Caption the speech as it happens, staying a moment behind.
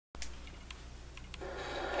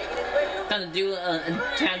gonna do a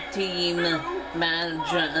tag team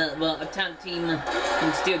match, a tag team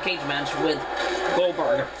steel cage match with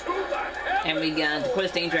Goldberg. And we got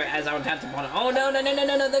Chris Danger as our tag team opponent. Oh no, they're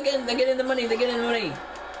getting the money,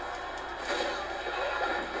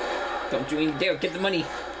 Don't you even dare get the money.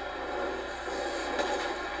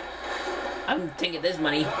 I'm taking this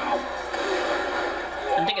money.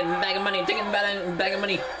 I'm taking a bag of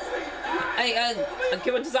money, Hey,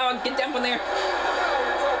 Akira Tozawa, get down from there.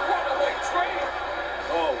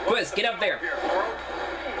 Chris, get up there.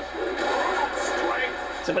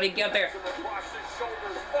 Somebody get up there.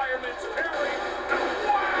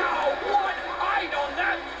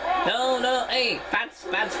 No, hey, Fats,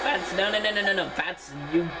 no, Fats,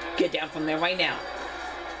 you get down from there right now.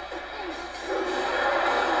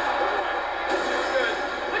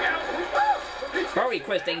 Hurry,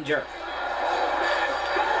 Chris Danger.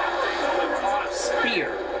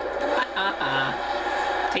 Spear.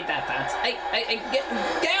 Take that, Fats. Hey, get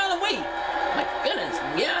out of the way. My goodness,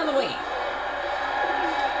 get out of the way.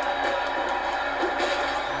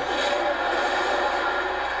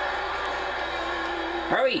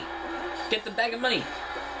 Hurry! Get the bag of money!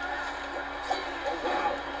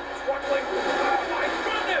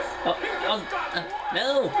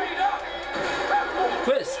 No!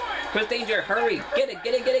 Chris Danger, hurry! Get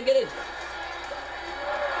it!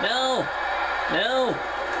 No!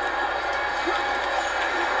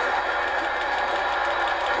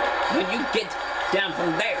 Will you get down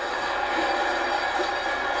from there?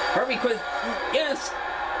 Hurry, Chris! Yes!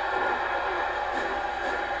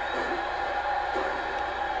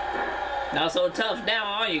 Not so tough now,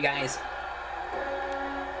 are you guys?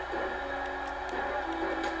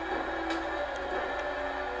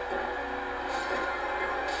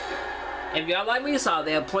 If y'all like what you saw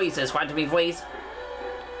there, please subscribe to me, please.